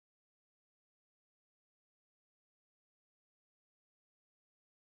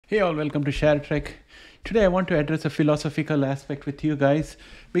Hey all, welcome to Share Trek. Today I want to address a philosophical aspect with you guys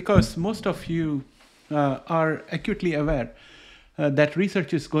because most of you are acutely aware that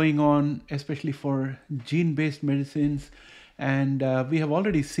research is going on, especially for gene-based medicines, and we have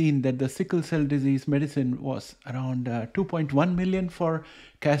already seen that the sickle cell disease medicine was around 2.1 million for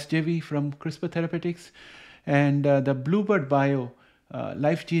Casgevy from CRISPR Therapeutics, and the Bluebird Bio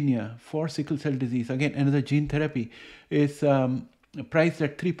Lifegenia for sickle cell disease, again another gene therapy, is priced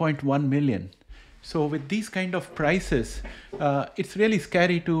at 3.1 million. So with these kind of prices, it's really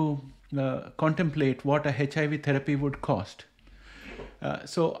scary to contemplate what a HIV therapy would cost.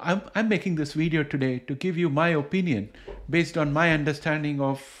 So I'm making this video today to give you my opinion based on my understanding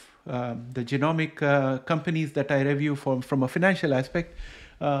of the genomic companies that I review from a financial aspect.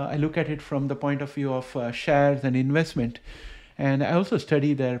 I look at it from the point of view of shares and investment. And I also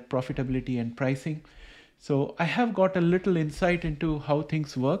study their profitability and pricing. So I have got a little insight into how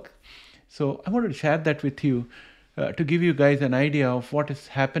things work. So I wanted to share that with you to give you guys an idea of what is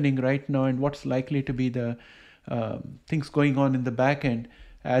happening right now and what's likely to be the things going on in the back end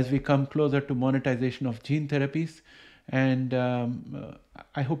as we come closer to monetization of gene therapies. And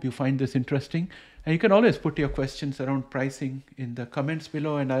I hope you find this interesting. And you can always put your questions around pricing in the comments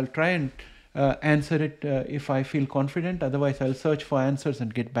below, and I'll try and answer it if I feel confident. Otherwise, I'll search for answers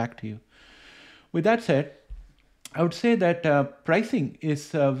and get back to you. With that said, I would say that pricing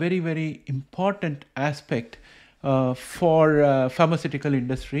is a very, very important aspect for pharmaceutical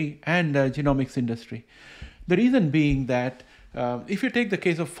industry and genomics industry. The reason being that if you take the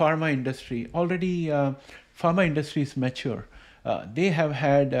case of pharma industry, already pharma industry is mature. They have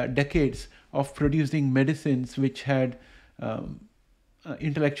had decades of producing medicines which had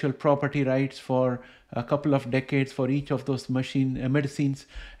intellectual property rights for a couple of decades for each of those medicines,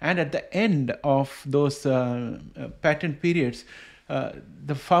 and at the end of those patent periods,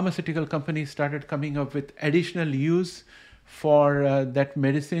 the pharmaceutical companies started coming up with additional use for that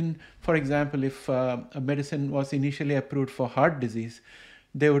medicine. For example, if a medicine was initially approved for heart disease,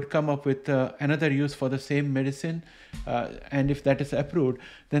 they would come up with another use for the same medicine, and if that is approved,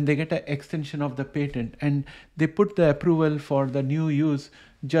 then they get an extension of the patent, and they put the approval for the new use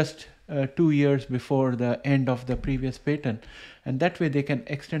just 2 years before the end of the previous patent, and that way they can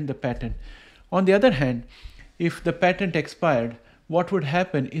extend the patent. On the other hand, if the patent expired, what would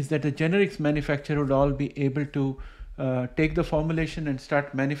happen is that the generics manufacturer would all be able to take the formulation and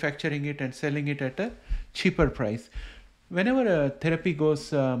start manufacturing it and selling it at a cheaper price. Whenever a therapy goes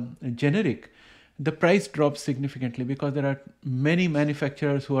generic, the price drops significantly because there are many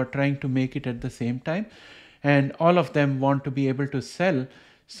manufacturers who are trying to make it at the same time, and all of them want to be able to sell,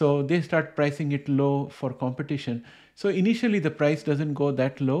 so they start pricing it low for competition. So initially the price doesn't go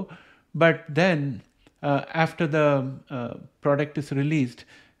that low, but then after the product is released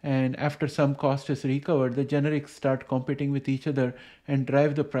and after some cost is recovered, the generics start competing with each other and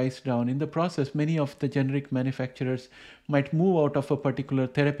drive the price down. In the process, many of the generic manufacturers might move out of a particular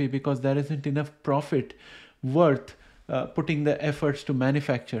therapy because there isn't enough profit worth putting the efforts to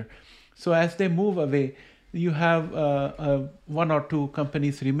manufacture. So as they move away, you have one or two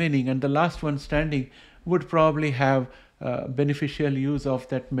companies remaining, and the last one standing would probably have beneficial use of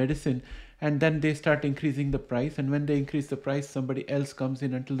that medicine, and then they start increasing the price, and when they increase the price, somebody else comes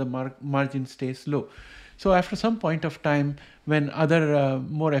in until the margin stays low. So after some point of time, when other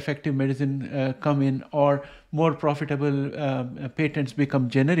more effective medicine come in, or more profitable patents become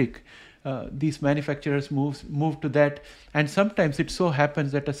generic, these manufacturers move to that. And sometimes it so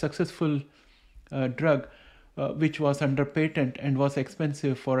happens that a successful drug which was under patent and was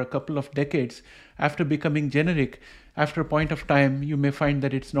expensive for a couple of decades, after becoming generic, after a point of time, you may find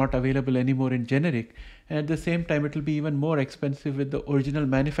that it's not available anymore in generic. And at the same time, it will be even more expensive with the original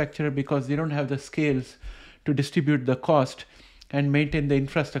manufacturer because they don't have the scales to distribute the cost and maintain the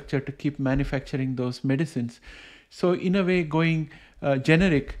infrastructure to keep manufacturing those medicines. So in a way, going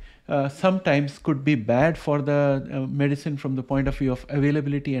generic sometimes could be bad for the medicine from the point of view of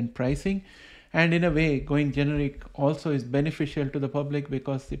availability and pricing. And in a way, going generic also is beneficial to the public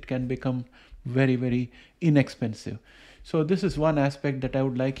because it can become very, very inexpensive. So this is one aspect that I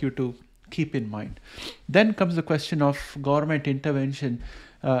would like you to keep in mind. Then comes the question of government intervention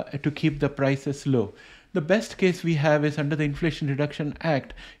to keep the prices low. The best case we have is under the Inflation Reduction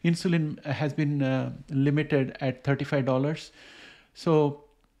Act, insulin has been limited at $35. So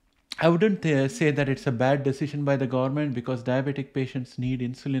I wouldn't say that it's a bad decision by the government because diabetic patients need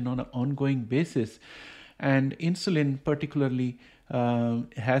insulin on an ongoing basis. And insulin particularly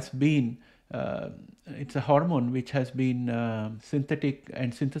has been, it's a hormone which has been synthetic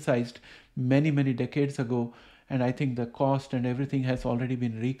and synthesized many, many decades ago. and I think the cost and everything has already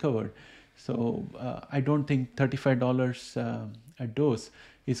been recovered. So I don't think $35 a dose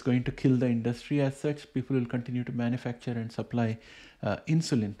is going to kill the industry as such. People will continue to manufacture and supply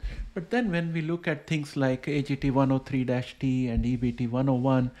insulin. But then when we look at things like AGT 103-T and EBT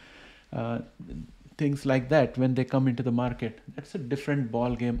 101, things like that, when they come into the market, that's a different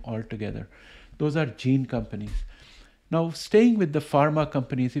ball game altogether. Those are gene companies. Now, staying with the pharma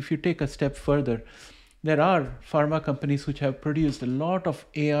companies, if you take a step further, there are pharma companies which have produced a lot of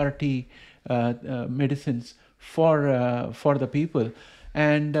ART medicines for the people,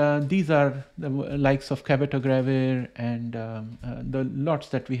 and these are the likes of cabotegravir and the lots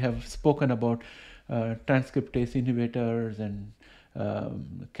that we have spoken about, transcriptase inhibitors and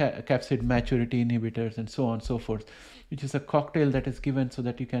capsid maturity inhibitors and so on and so forth, which is a cocktail that is given so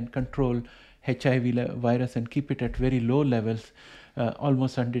that you can control HIV virus and keep it at very low levels,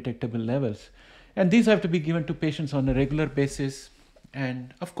 almost undetectable levels. And these have to be given to patients on a regular basis.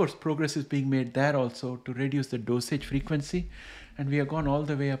 And of course, progress is being made there also to reduce the dosage frequency. And we have gone all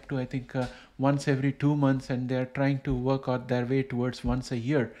the way up to, I think, once every 2 months, and they're trying to work out their way towards once a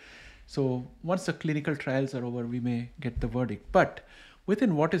year. So once the clinical trials are over, we may get the verdict. But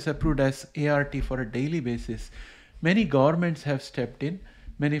within what is approved as ART for a daily basis, many governments have stepped in,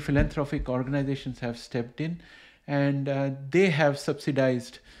 many philanthropic organizations have stepped in, and they have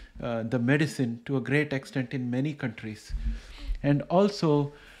subsidized the medicine to a great extent in many countries. And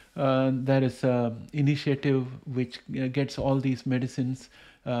also there is an initiative which gets all these medicines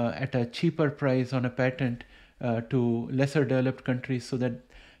at a cheaper price on a patent to lesser developed countries, so that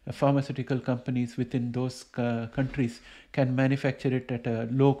pharmaceutical companies within those countries can manufacture it at a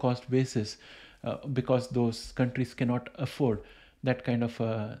low cost basis because those countries cannot afford that kind of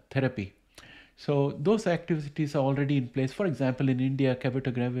therapy. So those activities are already in place. For example, in India,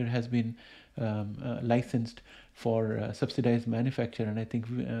 cabotegravir has been licensed for subsidized manufacture, and I think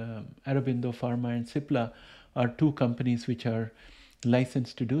Aurobindo Pharma and Cipla are two companies which are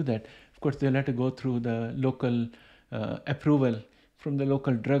licensed to do that. Of course, they'll have to go through the local approval from the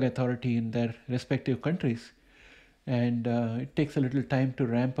local drug authority in their respective countries, and it takes a little time to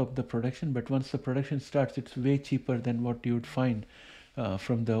ramp up the production, but once the production starts, it's way cheaper than what you would find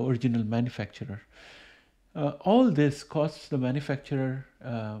from the original manufacturer. All this costs the manufacturer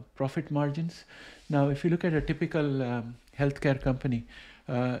profit margins. Now, if you look at a typical healthcare company,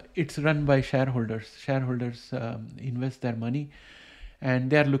 it's run by shareholders. Shareholders invest their money, and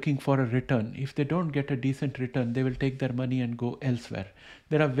they are looking for a return. If they don't get a decent return, they will take their money and go elsewhere.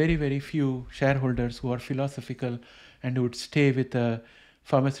 There are very, very few shareholders who are philosophical and who would stay with a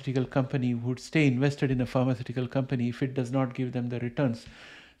pharmaceutical company, who would stay invested in a pharmaceutical company if it does not give them the returns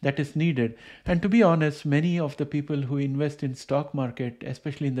that is needed. And to be honest, many of the people who invest in stock market,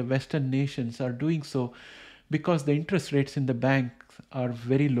 especially in the Western nations, are doing so because the interest rates in the banks are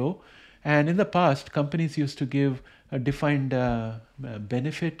very low. And in the past, companies used to give a defined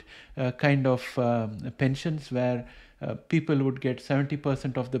benefit kind of pensions where people would get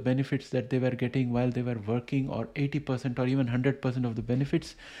 70% of the benefits that they were getting while they were working, or 80% or even 100% of the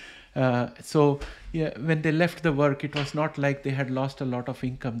benefits. So yeah, when they left the work, it was not like they had lost a lot of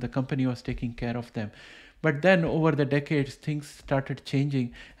income. The company was taking care of them. But then over the decades, things started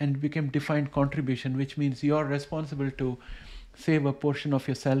changing and it became defined contribution, which means you are responsible to save a portion of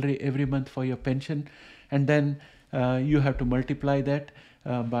your salary every month for your pension, and then you have to multiply that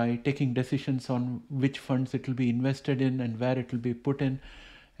by taking decisions on which funds it will be invested in and where it will be put in.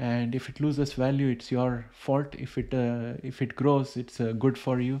 And if it loses value, it's your fault. If it grows, it's good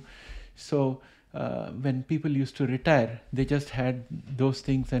for you. So when people used to retire, they just had those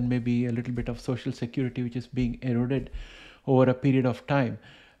things and maybe a little bit of social security, which is being eroded over a period of time.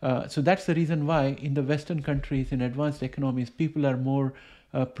 So that's the reason why in the Western countries, in advanced economies, people are more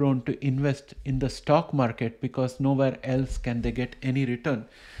prone to invest in the stock market because nowhere else can they get any return.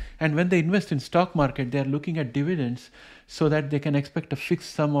 And when they invest in stock market, they are looking at dividends so that they can expect a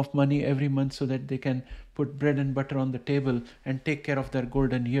fixed sum of money every month so that they can put bread and butter on the table and take care of their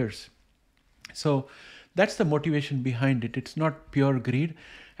golden years. So that's the motivation behind it. It's not pure greed.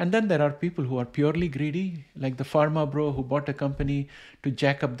 And then there are people who are purely greedy, like the pharma bro who bought a company to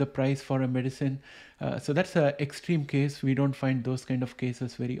jack up the price for a medicine. So that's an extreme case. We don't find those kind of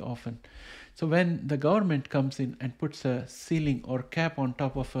cases very often. So when the government comes in and puts a ceiling or cap on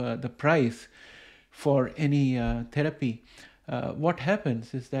top of the price for any therapy, what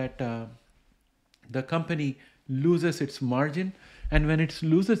happens is that the company loses its margin, and when it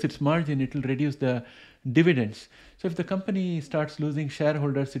loses its margin, it will reduce the dividends. So if the company starts losing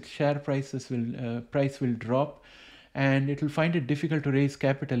shareholders, its share price will drop, and it will find it difficult to raise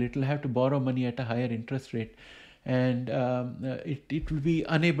capital. It will have to borrow money at a higher interest rate, and it will be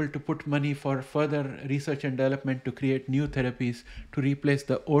unable to put money for further research and development to create new therapies to replace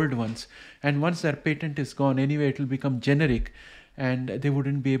the old ones. And once their patent is gone anyway, it will become generic, and they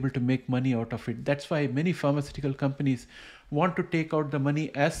wouldn't be able to make money out of it. That's why many pharmaceutical companies want to take out the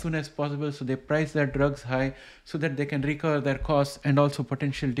money as soon as possible, so they price their drugs high so that they can recover their costs and also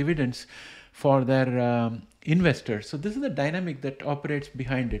potential dividends for their investors. So this is the dynamic that operates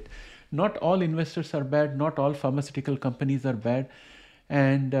behind it. Not all investors are bad, not all pharmaceutical companies are bad,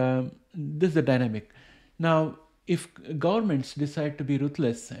 and this is the dynamic. Now, if governments decide to be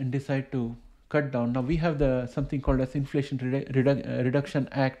ruthless and decide to cut down, now we have something called as Inflation Reduction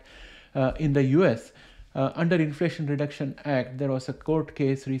Act in the US. Under Inflation Reduction Act, there was a court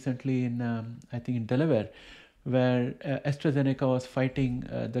case recently in, I think in Delaware, where AstraZeneca was fighting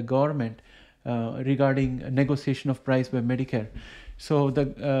the government regarding negotiation of price by Medicare. So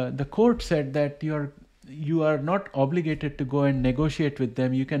the court said that you are not obligated to go and negotiate with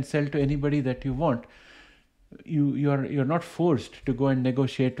them. You can sell to anybody that you want. You're not forced to go and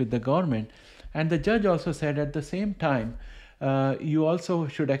negotiate with the government. And the judge also said at the same time, you also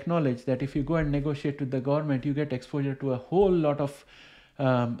should acknowledge that if you go and negotiate with the government, you get exposure to a whole lot of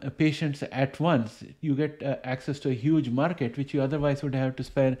patients at once. You get access to a huge market, which you otherwise would have to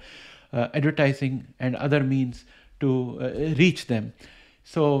spend advertising and other means to reach them.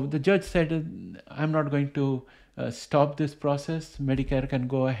 So the judge said, I'm not going to stop this process. Medicare can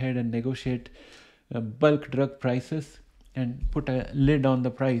go ahead and negotiate bulk drug prices and put a lid on the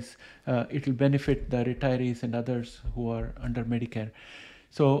price. It will benefit the retirees and others who are under Medicare.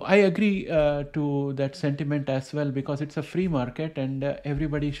 So I agree to that sentiment as well, because it's a free market, and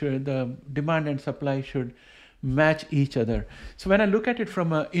the demand and supply should match each other. So when I look at it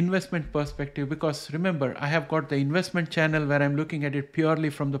from an investment perspective, because remember, I have got the investment channel where I'm looking at it purely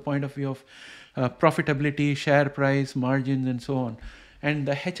from the point of view of profitability, share price, margins, and so on. And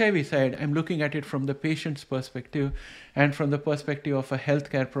the HIV side, I'm looking at it from the patient's perspective and from the perspective of a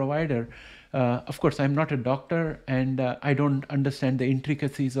healthcare provider. Of course, I'm not a doctor, and I don't understand the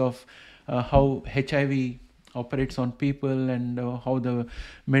intricacies of how HIV operates on people and how the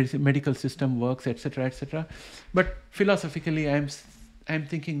medical system works, etc., etc. But philosophically, I'm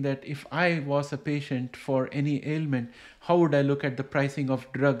thinking that if I was a patient for any ailment, how would I look at the pricing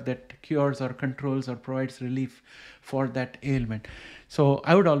of drug that cures or controls or provides relief for that ailment? So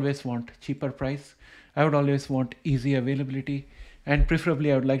I would always want cheaper price. I would always want easy availability, and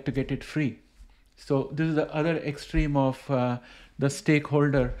preferably I would like to get it free. So this is the other extreme of the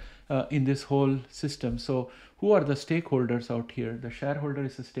stakeholder in this whole system. So who are the stakeholders out here? The shareholder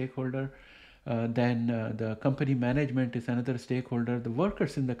is a stakeholder. Then the company management is another stakeholder. The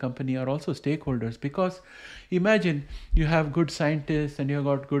workers in the company are also stakeholders, because imagine you have good scientists and you've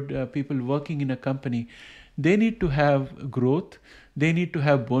got good people working in a company. They need to have growth. They need to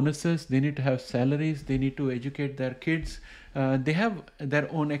have bonuses. They need to have salaries. They need to educate their kids. They have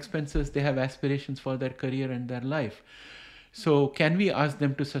their own expenses. They have aspirations for their career and their life. So can we ask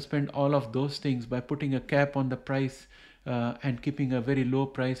them to suspend all of those things by putting a cap on the price and keeping a very low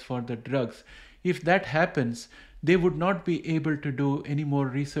price for the drugs? If that happens, they would not be able to do any more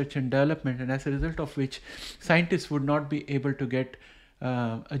research and development, and as a result of which, scientists would not be able to get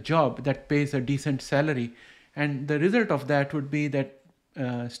a job that pays a decent salary. And the result of that would be that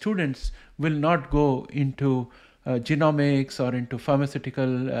students will not go into genomics or into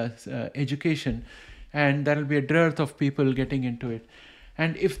pharmaceutical education, and there will be a dearth of people getting into it.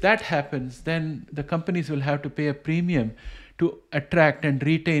 And if that happens, then the companies will have to pay a premium to attract and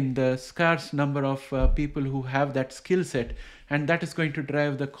retain the scarce number of people who have that skill set, and that is going to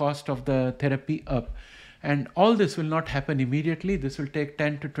drive the cost of the therapy up. And all this will not happen immediately. This will take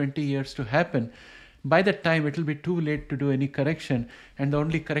 10 to 20 years to happen. By that time, it will be too late to do any correction, and the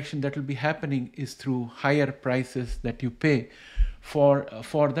only correction that will be happening is through higher prices that you pay for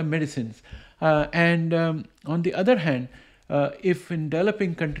the medicines. On the other hand, if in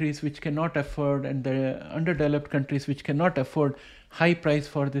developing countries which cannot afford, and the underdeveloped countries which cannot afford high price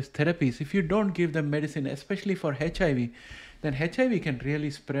for these therapies, if you don't give them medicine, especially for HIV, then HIV can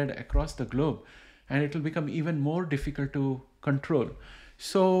really spread across the globe, and it will become even more difficult to control.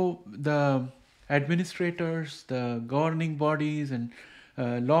 So the administrators, the governing bodies, and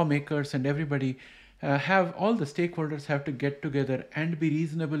lawmakers and everybody all the stakeholders have to get together and be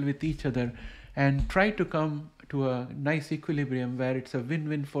reasonable with each other and try to come to a nice equilibrium where it's a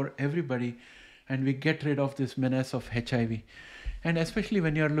win-win for everybody, and we get rid of this menace of HIV. And especially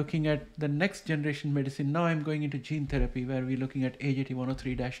when you're looking at the next generation medicine, now I'm going into gene therapy, where we're looking at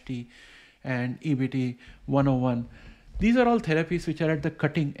AGT103-T and EBT 101. These are all therapies which are at the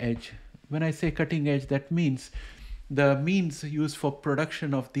cutting edge. When I say cutting edge, that means the means used for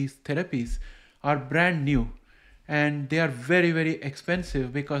production of these therapies are brand new, and they are very, very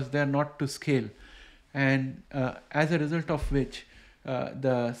expensive because they are not to scale. And as a result of which,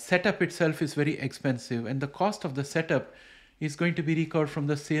 the setup itself is very expensive, and the cost of the setup is going to be recovered from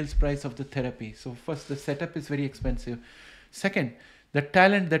the sales price of the therapy. So first, the setup is very expensive. Second, the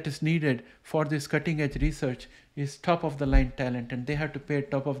talent that is needed for this cutting edge research is top of the line talent, and they have to pay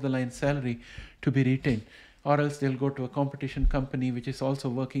top of the line salary to be retained, or else they'll go to a competition company which is also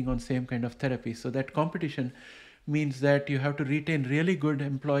working on same kind of therapy. So that competition means that you have to retain really good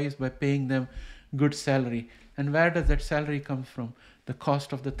employees by paying them good salary. And where does that salary come from? The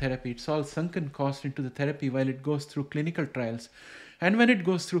cost of the therapy. It's all sunken cost into the therapy while it goes through clinical trials. And when it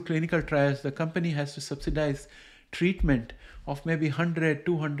goes through clinical trials, the company has to subsidize treatment of maybe 100,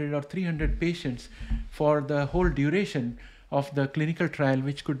 200 or 300 patients for the whole duration of the clinical trial,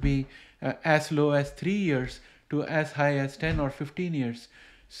 which could be as low as 3 years to as high as 10 or 15 years.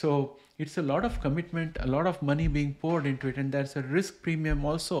 So it's a lot of commitment, a lot of money being poured into it, and there's a risk premium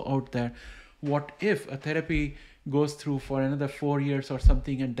also out there. What if a therapy goes through for another 4 years or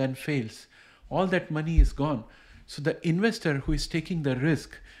something and then fails? All that money is gone. So the investor who is taking the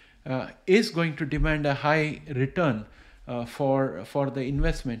risk is going to demand a high return for the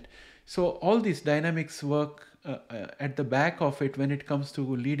investment. So all these dynamics work at the back of it when it comes to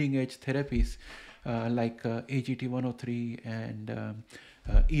leading edge therapies like AGT 103 and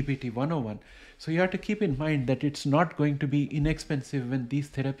EBT 101. So you have to keep in mind that it's not going to be inexpensive when these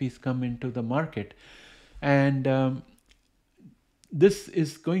therapies come into the market. And this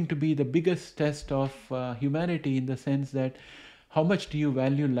is going to be the biggest test of humanity, in the sense that how much do you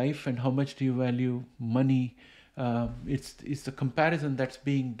value life and how much do you value money? It's the comparison that's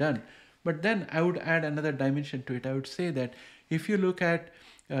being done. But then I would add another dimension to it. I would say that if you look at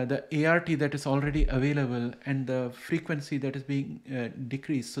the ART that is already available and the frequency that is being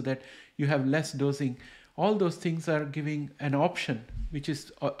decreased so that you have less dosing, all those things are giving an option which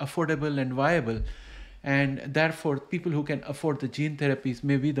is affordable and viable. And therefore, people who can afford the gene therapies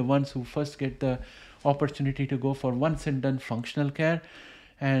may be the ones who first get the opportunity to go for once and done functional care.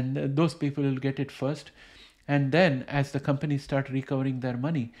 And those people will get it first. And then as the companies start recovering their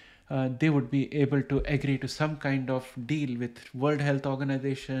money, they would be able to agree to some kind of deal with World Health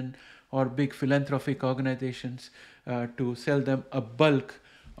Organization or big philanthropic organizations to sell them a bulk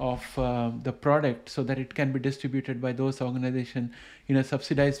of the product so that it can be distributed by those organizations in a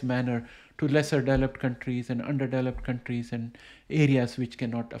subsidized manner to lesser developed countries and underdeveloped countries and areas which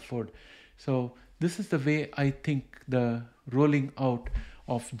cannot afford. So this is the way I think the rolling out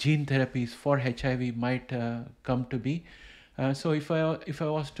of gene therapies for HIV might come to be. So if I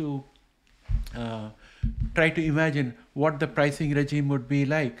was to try to imagine what the pricing regime would be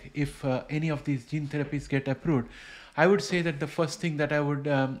like if any of these gene therapies get approved, I would say that the first thing that I would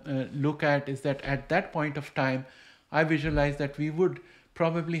look at is that at that point of time, I visualize that we would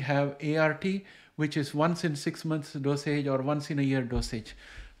probably have ART, which is once in 6 months dosage or once in a year dosage.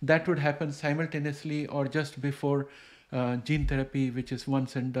 That would happen simultaneously or just before gene therapy, which is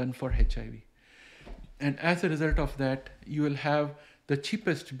once and done for HIV. And as a result of that, you will have the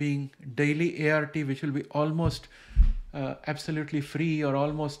cheapest being daily ART, which will be almost absolutely free or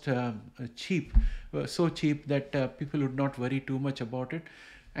almost cheap, so cheap that people would not worry too much about it.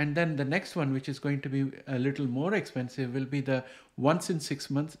 And then the next one, which is going to be a little more expensive, will be the once in 6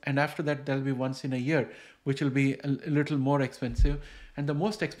 months. And after that, there'll be once in a year, which will be a little more expensive. And the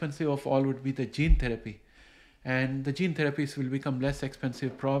most expensive of all would be the gene therapy. And the gene therapies will become less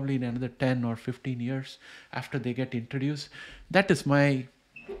expensive probably in another 10 or 15 years after they get introduced. That is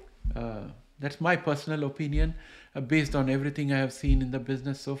that's my personal opinion based on everything I have seen in the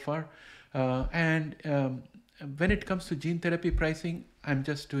business so far. And when it comes to gene therapy pricing, I'm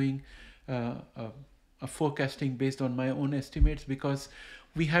just doing a forecasting based on my own estimates, because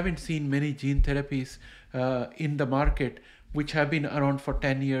we haven't seen many gene therapies in the market which have been around for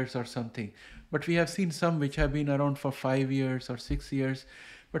 10 years or something. But we have seen some which have been around for 5 years or 6 years,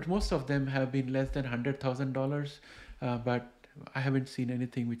 but most of them have been less than $100,000. But I haven't seen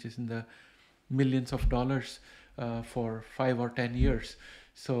anything which is in the millions of dollars for 5 or 10 years.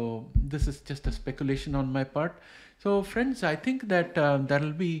 So this is just a speculation on my part. So friends, I think that there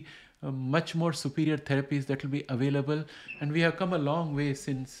will be much more superior therapies that will be available. And we have come a long way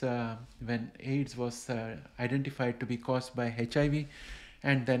since when AIDS was identified to be caused by HIV.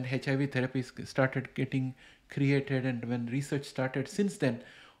 And then HIV therapies started getting created, and when research started, since then,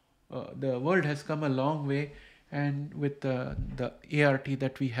 the world has come a long way. And with the ART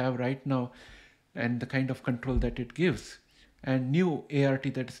that we have right now and the kind of control that it gives, and new ART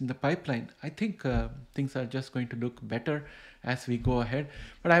that is in the pipeline, I think things are just going to look better as we go ahead.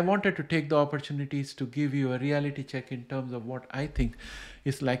 But I wanted to take the opportunities to give you a reality check in terms of what I think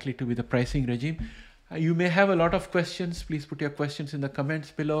is likely to be the pricing regime. You may have a lot of questions. Please put your questions in the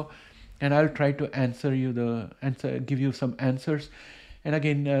comments below, and I'll try to give you some answers. And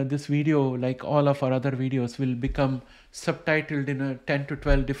again, this video, like all of our other videos, will become subtitled in 10 to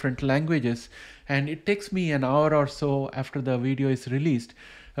 12 different languages. And it takes me an hour or so after the video is released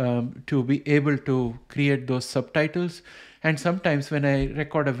to be able to create those subtitles. And sometimes when I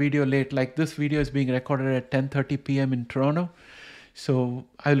record a video late, like this video is being recorded at 10:30 p.m. in Toronto, so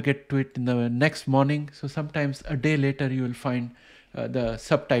I'll get to it in the next morning. So sometimes a day later you will find the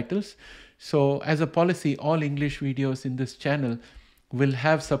subtitles. So as a policy, all English videos in this channel will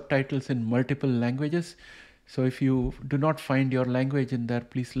have subtitles in multiple languages. So if you do not find your language in there,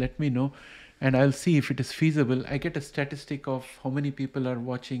 please let me know, and I'll see if it is feasible. I get a statistic of how many people are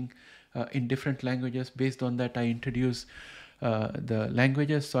watching in different languages. Based on that, I introduce the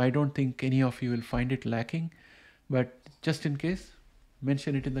languages. So I don't think any of you will find it lacking, but just in case,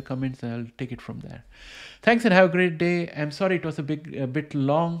 mention it in the comments and I'll take it from there. Thanks and have a great day. I'm sorry it was a bit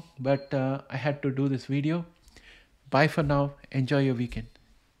long, but I had to do this video. Bye for now. Enjoy your weekend.